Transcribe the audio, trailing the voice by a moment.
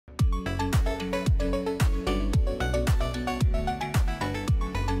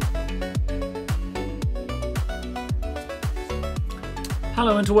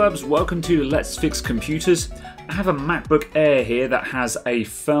Hello interwebs, welcome to Let's Fix Computers. I have a MacBook Air here that has a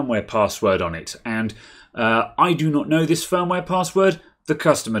firmware password on it, and I do not know this firmware password. The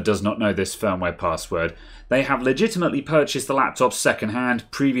customer does not know this firmware password. They have legitimately purchased the laptop secondhand.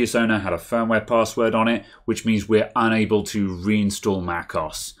 Previous owner had a firmware password on it, which means we're unable to reinstall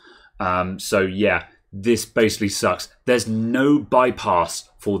macOS. So yeah, this basically sucks. There's no bypass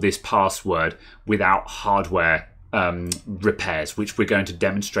for this password without hardware repairs, which we're going to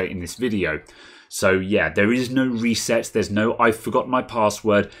demonstrate in this video. So yeah, there is no reset. There's no I've forgotten my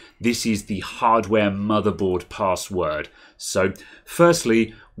password. This is the hardware motherboard password. So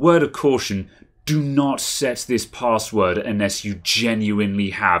firstly, word of caution, do not set this password unless you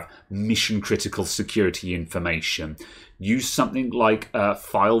genuinely have mission critical security information. Use something like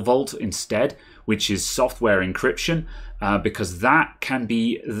File Vault instead, which is software encryption, because that can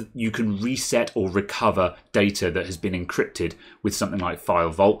be, you can reset or recover data that has been encrypted with something like File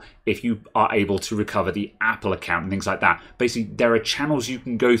Vault if you are able to recover the Apple account and things like that. Basically, there are channels you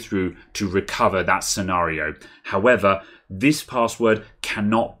can go through to recover that scenario. However, this password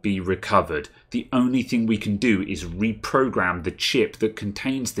cannot be recovered. The only thing we can do is reprogram the chip that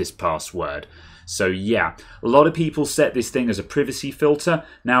contains this password. So yeah, a lot of people set this thing as a privacy filter.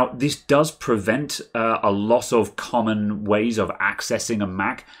 Now, this does prevent a lot of common ways of accessing a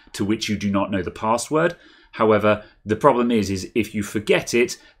Mac to which you do not know the password. However, the problem is if you forget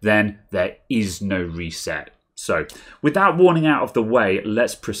it, then there is no reset. So with that warning out of the way,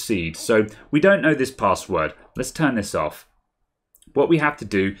 let's proceed. So we don't know this password. Let's turn this off. What we have to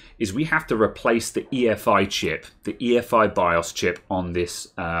do is we have to replace the EFI chip, the EFI BIOS chip on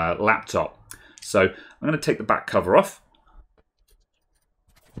this laptop. So I'm going to take the back cover off.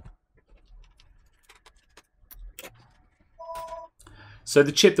 So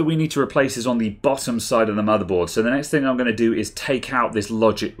the chip that we need to replace is on the bottom side of the motherboard. So the next thing I'm going to do is take out this this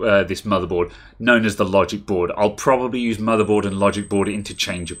motherboard, known as the logic board. I'll probably use motherboard and logic board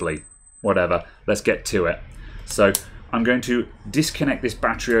interchangeably. Whatever, let's get to it. So I'm going to disconnect this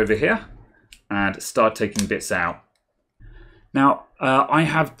battery over here and start taking bits out. Now, I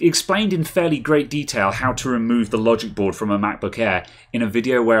have explained in fairly great detail how to remove the logic board from a MacBook Air in a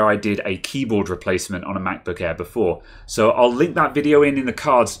video where I did a keyboard replacement on a MacBook Air before. So I'll link that video in the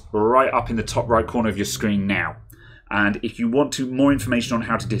cards right up in the top right corner of your screen now. And if you want more information on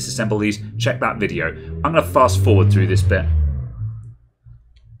how to disassemble these, check that video. I'm going to fast forward through this bit.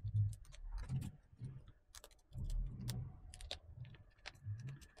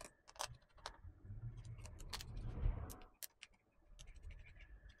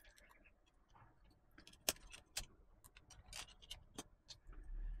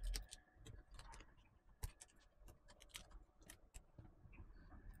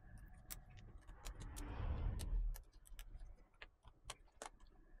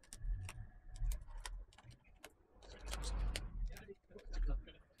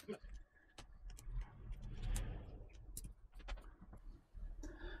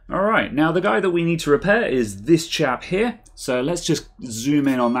 Alright, now the guy that we need to repair is this chap here. So let's just zoom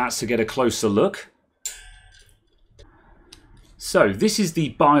in on that to get a closer look. So this is the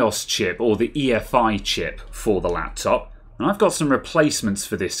BIOS chip, or the EFI chip for the laptop. And I've got some replacements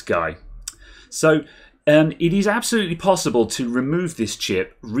for this guy. So it is absolutely possible to remove this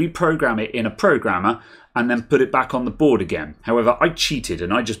chip, reprogram it in a programmer, and then put it back on the board again. However, I cheated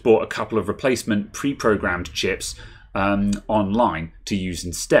and I just bought a couple of replacement pre-programmed chips online to use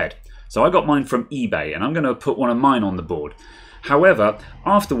instead. So I got mine from eBay and I'm going to put one of mine on the board. However,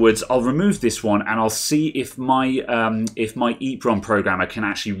 afterwards I'll remove this one and I'll see if my EEPROM programmer can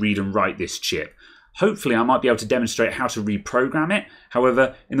actually read and write this chip. Hopefully I might be able to demonstrate how to reprogram it.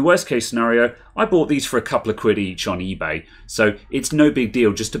 However, in the worst case scenario, I bought these for a couple of quid each on eBay. So it's no big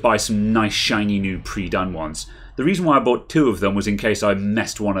deal just to buy some nice shiny new pre-done ones. The reason why I bought two of them was in case I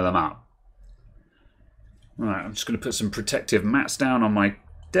messed one of them up. Right, I'm just going to put some protective mats down on my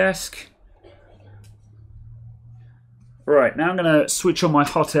desk. Right, now I'm going to switch on my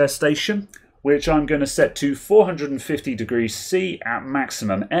hot air station, which I'm going to set to 450 degrees C at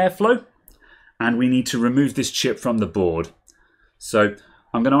maximum airflow. And we need to remove this chip from the board. So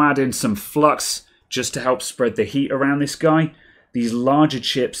I'm going to add in some flux just to help spread the heat around this guy. These larger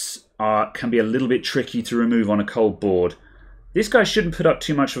chips can be a little bit tricky to remove on a cold board. This guy shouldn't put up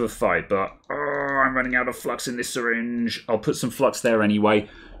too much of a fight, but I'm running out of flux in this syringe. I'll put some flux there anyway,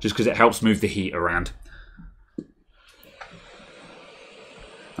 just because it helps move the heat around.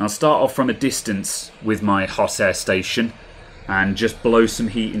 I'll start off from a distance with my hot air station and just blow some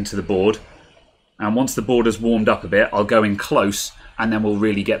heat into the board. And once the board has warmed up a bit, I'll go in close and then we'll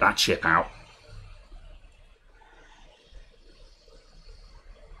really get that chip out.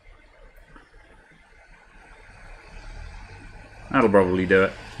 That'll probably do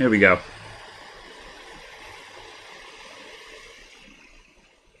it. Here we go.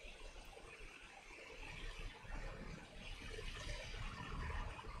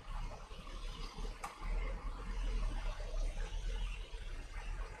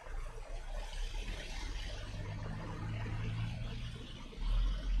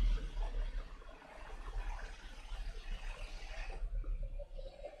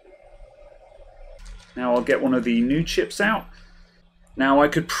 Now I'll get one of the new chips out. Now I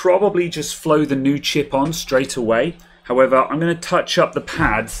could probably just flow the new chip on straight away. However, I'm going to touch up the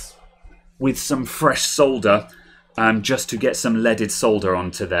pads with some fresh solder just to get some leaded solder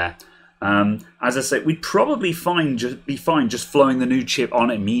onto there. As I say, we'd probably be fine just flowing the new chip on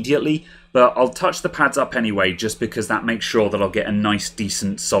immediately, but I'll touch the pads up anyway just because that makes sure that I'll get a nice,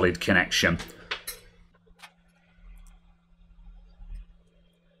 decent, solid connection.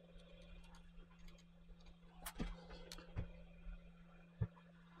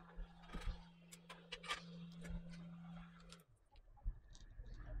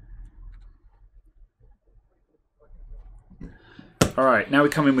 Alright, now we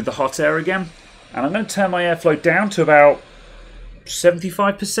come in with the hot air again. And I'm going to turn my airflow down to about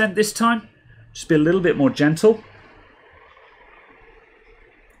 75% this time. Just be a little bit more gentle.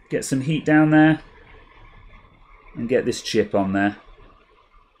 Get some heat down there. And get this chip on there.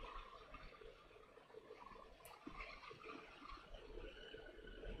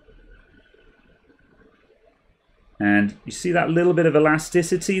 And you see that little bit of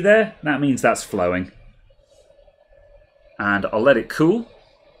elasticity there? That means that's flowing. And I'll let it cool.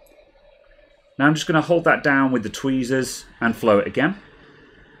 Now I'm just going to hold that down with the tweezers and flow it again.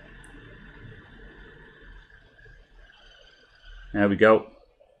 There we go.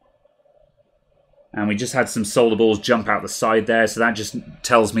 And we just had some solder balls jump out the side there, so that just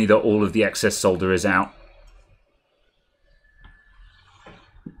tells me that all of the excess solder is out.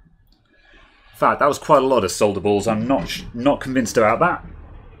 In fact, that was quite a lot of solder balls. I'm not convinced about that.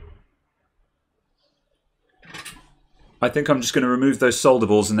 I think I'm just going to remove those solder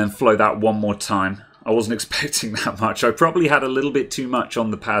balls and then flow that one more time. I wasn't expecting that much. I probably had a little bit too much on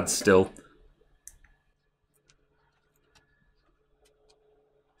the pads still.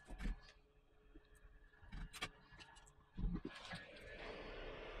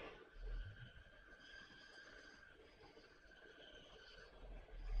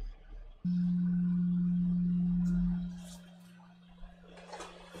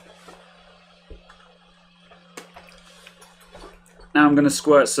 Now I'm going to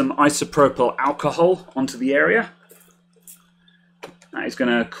squirt some isopropyl alcohol onto the area. That is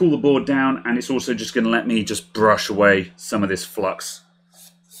going to cool the board down, and it's also just going to let me just brush away some of this flux.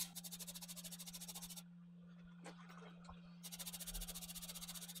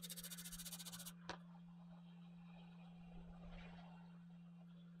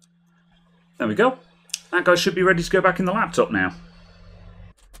 There we go. That guy should be ready to go back in the laptop now.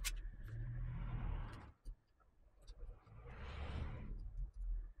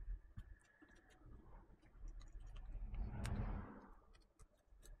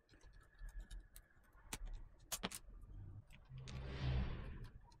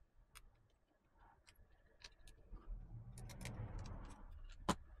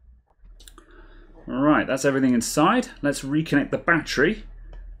 Alright, that's everything inside. Let's reconnect the battery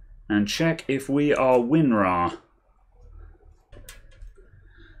and check if we are WinRAR.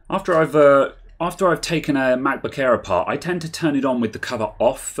 After I've taken a MacBook Air apart, I tend to turn it on with the cover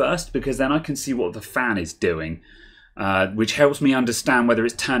off first, because then I can see what the fan is doing, which helps me understand whether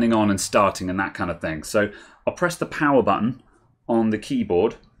it's turning on and starting and that kind of thing. So I'll press the power button on the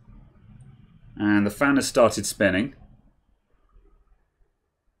keyboard, and the fan has started spinning.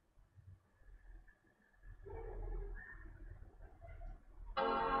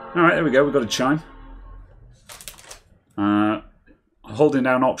 Alright, there we go, we've got a chime. Holding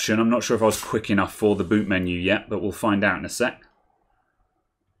down Option, I'm not sure if I was quick enough for the boot menu yet, but we'll find out in a sec.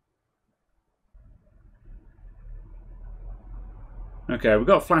 Okay, we've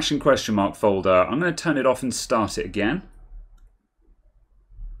got a flashing question mark folder. I'm going to turn it off and start it again.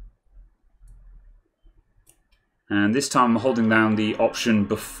 And this time I'm holding down the option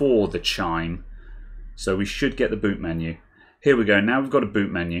before the chime, so we should get the boot menu. Here we go, now we've got a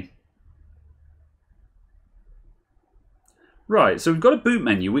boot menu. Right, so we've got a boot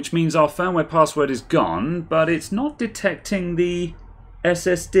menu, which means our firmware password is gone, but it's not detecting the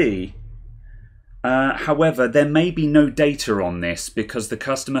SSD. However, there may be no data on this because the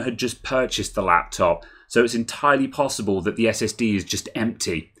customer had just purchased the laptop, so it's entirely possible that the SSD is just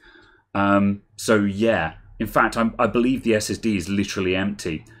empty. So yeah, in fact, I believe the SSD is literally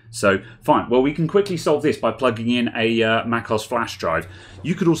empty. So fine, well we can quickly solve this by plugging in a macOS flash drive.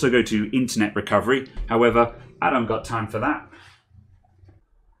 You could also go to internet recovery, however I don't got time for that.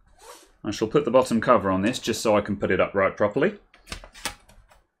 I shall put the bottom cover on this just so I can put it upright properly.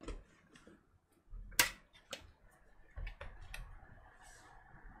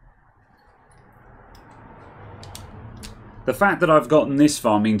 The fact that I've gotten this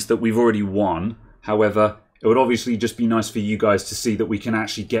far means that we've already won. However, it would obviously just be nice for you guys to see that we can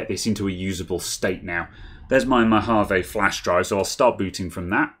actually get this into a usable state now. There's my Mojave flash drive, so I'll start booting from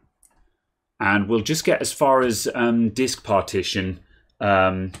that. And we'll just get as far as disk partition,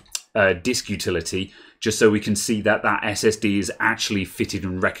 disk utility, just so we can see that that SSD is actually fitted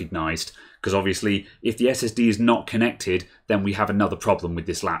and recognized. Because obviously, if the SSD is not connected, then we have another problem with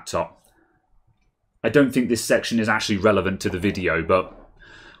this laptop. I don't think this section is actually relevant to the video, but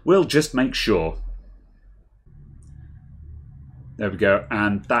we'll just make sure. There we go,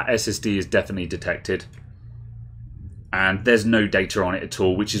 and that SSD is definitely detected. And there's no data on it at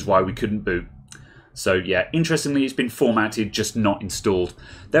all, which is why we couldn't boot. So yeah, interestingly, it's been formatted, just not installed.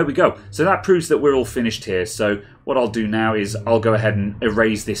 There we go. So that proves that we're all finished here. So what I'll do now is I'll go ahead and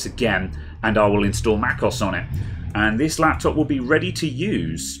erase this again, and I will install macOS on it. And this laptop will be ready to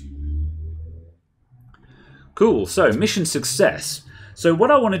use. Cool, so mission success. So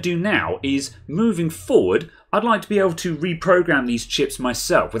what I want to do now is, moving forward, I'd like to be able to reprogram these chips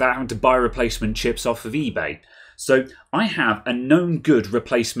myself without having to buy replacement chips off of eBay. So I have a known good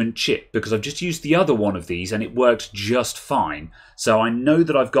replacement chip because I've just used the other one of these and it worked just fine. So I know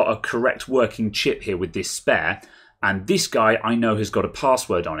that I've got a correct working chip here with this spare, and this guy I know has got a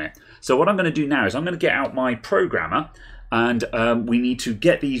password on it. So what I'm going to do now is I'm going to get out my programmer, and we need to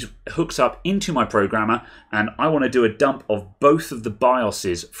get these hooks up into my programmer, and I want to do a dump of both of the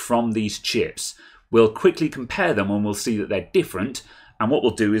BIOSes from these chips. We'll quickly compare them and we'll see that they're different, and what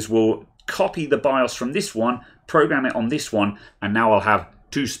we'll do is we'll copy the BIOS from this one, program it on this one, and now I'll have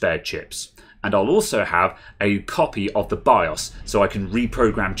two spare chips. And I'll also have a copy of the BIOS so I can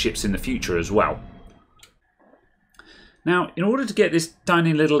reprogram chips in the future as well. Now, in order to get this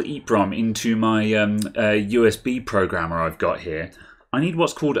tiny little EEPROM into my USB programmer I've got here, I need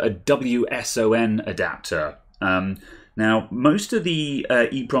what's called a WSON adapter. Now, most of the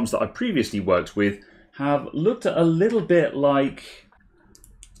EEPROMs that I previously worked with have looked a little bit like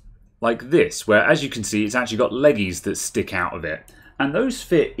this, where as you can see, it's actually got leggies that stick out of it. And those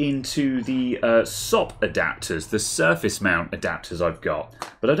fit into the SOP adapters, the surface mount adapters I've got.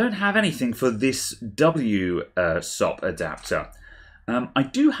 But I don't have anything for this SOP adapter. I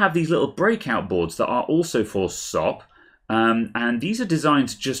do have these little breakout boards that are also for SOP. And these are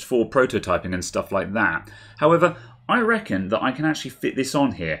designed just for prototyping and stuff like that. However, I reckon that I can actually fit this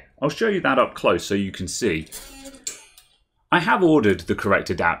on here. I'll show you that up close so you can see. I have ordered the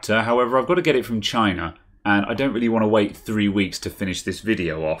correct adapter, however I've got to get it from China. And I don't really want to wait 3 weeks to finish this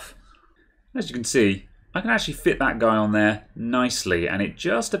video off. As you can see, I can actually fit that guy on there nicely, and it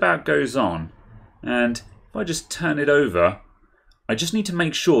just about goes on. And if I just turn it over, I just need to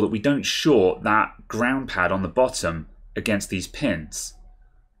make sure that we don't short that ground pad on the bottom against these pins.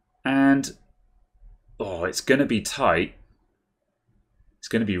 And, oh, it's going to be tight. It's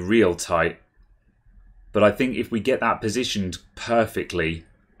going to be real tight. But I think if we get that positioned perfectly,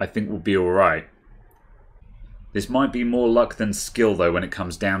 I think we'll be alright. This might be more luck than skill though when it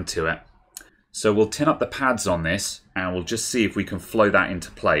comes down to it. So we'll tin up the pads on this and we'll just see if we can flow that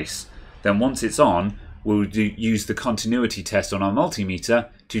into place. Then once it's on, we'll use the continuity test on our multimeter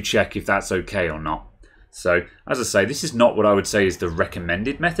to check if that's okay or not. So as I say, this is not what I would say is the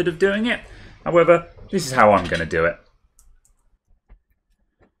recommended method of doing it. However, this is how I'm going to do it.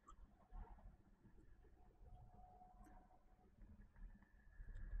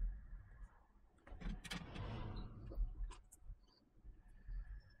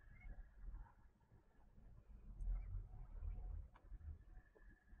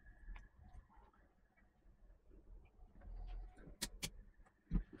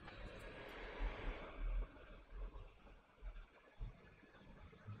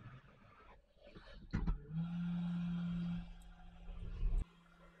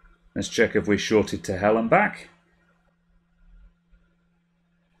 Let's check if we're shorted to hell and back.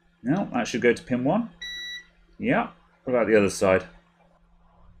 No, that should go to pin 1. Yeah. What about the other side?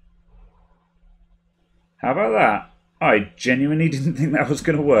 How about that? I genuinely didn't think that was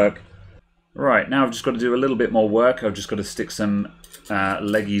going to work. Right, now I've just got to do a little bit more work. I've just got to stick some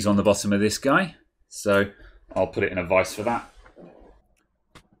leggies on the bottom of this guy. So I'll put it in a vise for that.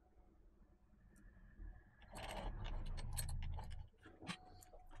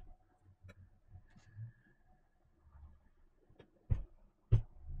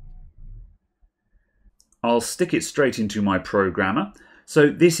 I'll stick it straight into my programmer. So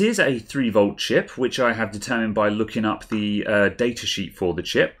this is a 3-volt chip, which I have determined by looking up the data sheet for the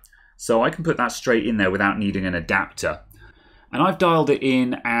chip. So I can put that straight in there without needing an adapter. And I've dialed it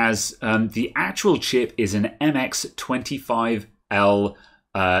in as the actual chip is an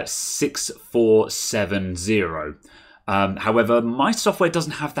MX25L6470. However, my software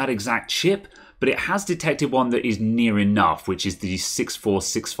doesn't have that exact chip, but it has detected one that is near enough, which is the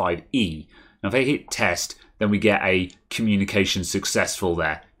 6465E. Now if I hit test, then we get a communication successful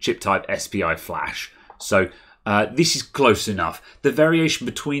there, chip type SPI flash. So this is close enough. The variation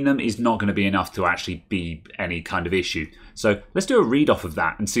between them is not going to be enough to actually be any kind of issue. So let's do a read off of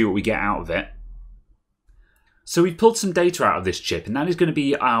that and see what we get out of it. So we've pulled some data out of this chip, and that is going to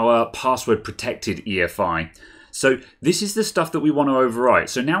be our password protected EFI. So this is the stuff that we want to overwrite.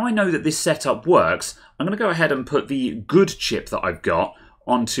 So now I know that this setup works, I'm going to go ahead and put the good chip that I've got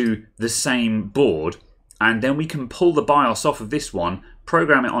onto the same board, and then we can pull the BIOS off of this one,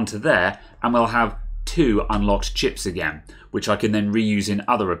 program it onto there, and we'll have 2 unlocked chips again, which I can then reuse in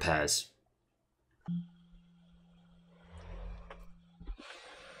other repairs.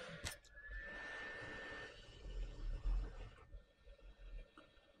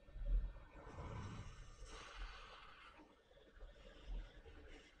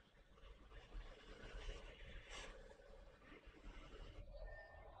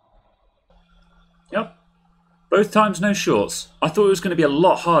 Yep. Both times no shorts. I thought it was going to be a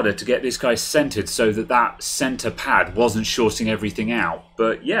lot harder to get this guy centered so that that center pad wasn't shorting everything out.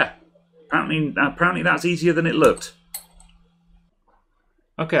 But yeah, apparently that's easier than it looked.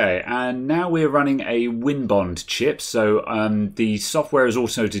 Okay, and now we're running a WinBond chip. So the software has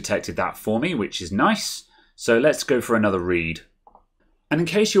also detected that for me, which is nice. So let's go for another read. And in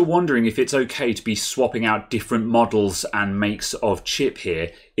case you're wondering if it's okay to be swapping out different models and makes of chip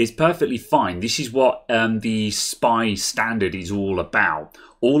here, it's perfectly fine. This is what the SPI standard is all about.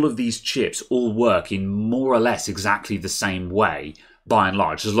 All of these chips all work in more or less exactly the same way, by and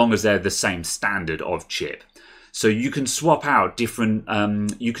large, as long as they're the same standard of chip. So you can swap out different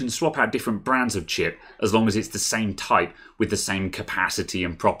brands of chip as long as it's the same type with the same capacity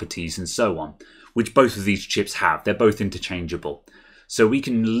and properties and so on, which both of these chips have. They're both interchangeable. So we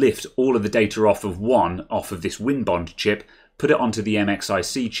can lift all of the data off of this WinBond chip, put it onto the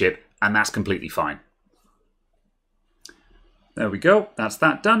MXIC chip, and that's completely fine. There we go, that's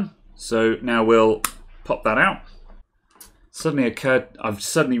that done. So now we'll pop that out. I've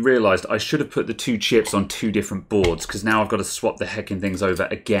suddenly realised I should have put the 2 chips on 2 different boards, because now I've got to swap the heckin' things over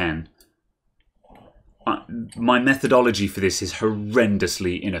again. My methodology for this is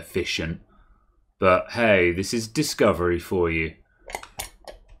horrendously inefficient. But hey, this is discovery for you.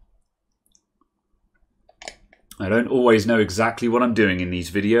 I don't always know exactly what I'm doing in these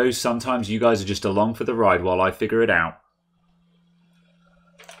videos. Sometimes you guys are just along for the ride while I figure it out.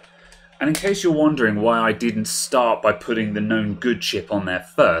 And in case you're wondering why I didn't start by putting the known good chip on there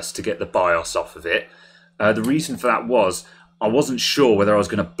first to get the BIOS off of it, the reason for that was I wasn't sure whether I was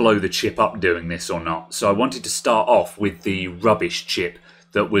going to blow the chip up doing this or not. So I wanted to start off with the rubbish chip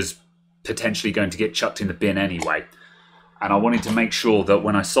that was potentially going to get chucked in the bin anyway. And I wanted to make sure that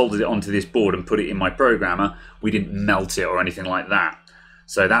when I soldered it onto this board and put it in my programmer, we didn't melt it or anything like that.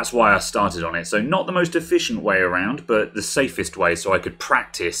 So that's why I started on it. So not the most efficient way around, but the safest way so I could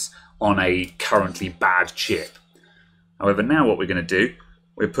practice on a currently bad chip. However, now what we're going to do,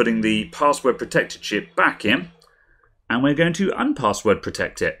 we're putting the password protected chip back in, and we're going to unpassword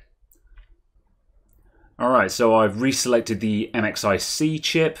protect it. Alright, so I've reselected the MXIC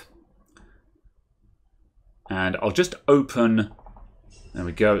chip. And I'll just open, there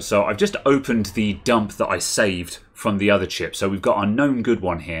we go. So I've just opened the dump that I saved from the other chip. So we've got our known good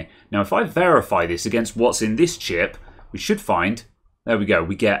one here. Now if I verify this against what's in this chip, we should find, there we go,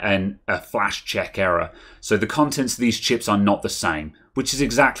 we get a flash check error. So the contents of these chips are not the same, which is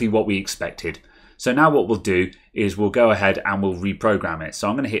exactly what we expected. So now what we'll do is we'll go ahead and we'll reprogram it. So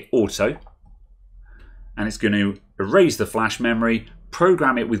I'm going to hit auto, and it's going to erase the flash memory,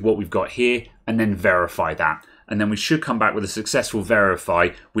 program it with what we've got here, and then verify that. And then we should come back with a successful verify,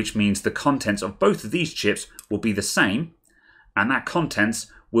 which means the contents of both of these chips will be the same, and that contents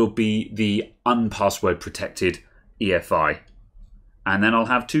will be the unpassword protected EFI. And then I'll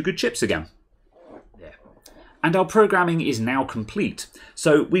have 2 good chips again. Yeah. And our programming is now complete.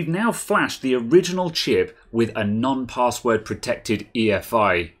 So we've now flashed the original chip with a non-password protected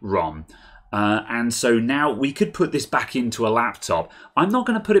EFI ROM. And so now we could put this back into a laptop. I'm not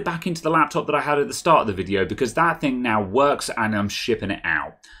going to put it back into the laptop that I had at the start of the video because that thing now works and I'm shipping it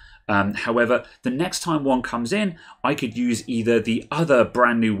out. However, the next time one comes in, I could use either the other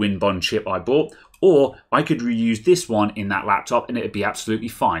brand new WinBond chip I bought Or I could reuse this one in that laptop and it'd be absolutely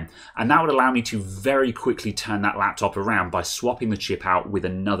fine. And that would allow me to very quickly turn that laptop around by swapping the chip out with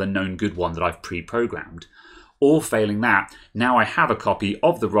another known good one that I've pre-programmed. Or failing that, now I have a copy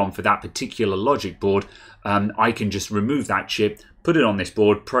of the ROM for that particular logic board. I can just remove that chip, put it on this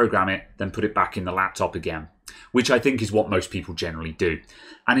board, program it, then put it back in the laptop again, which I think is what most people generally do.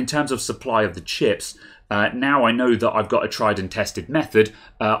 And in terms of supply of the chips, now I know that I've got a tried and tested method.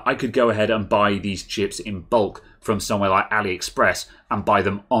 I could go ahead and buy these chips in bulk from somewhere like AliExpress and buy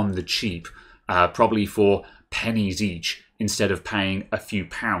them on the cheap, probably for pennies each, instead of paying a few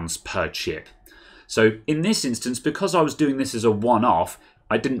pounds per chip. So in this instance, because I was doing this as a one-off,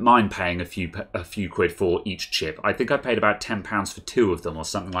 I didn't mind paying a few quid for each chip. I think I paid about £10 for 2 of them or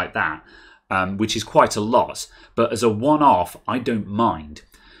something like that, which is quite a lot. But as a one-off, I don't mind.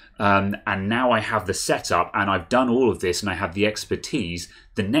 And now I have the setup and I've done all of this and I have the expertise.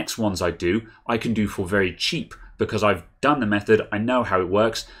 The next ones I can do for very cheap because I've done the method, I know how it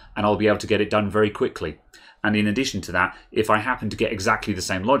works, and I'll be able to get it done very quickly. And in addition to that, if I happen to get exactly the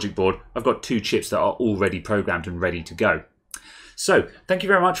same logic board, I've got 2 chips that are already programmed and ready to go. So, thank you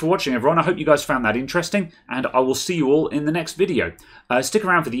very much for watching, everyone. I hope you guys found that interesting, and I will see you all in the next video. Stick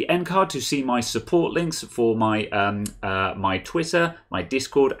around for the end card to see my support links for my, my Twitter, my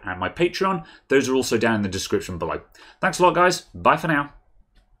Discord, and my Patreon. Those are also down in the description below. Thanks a lot, guys. Bye for now.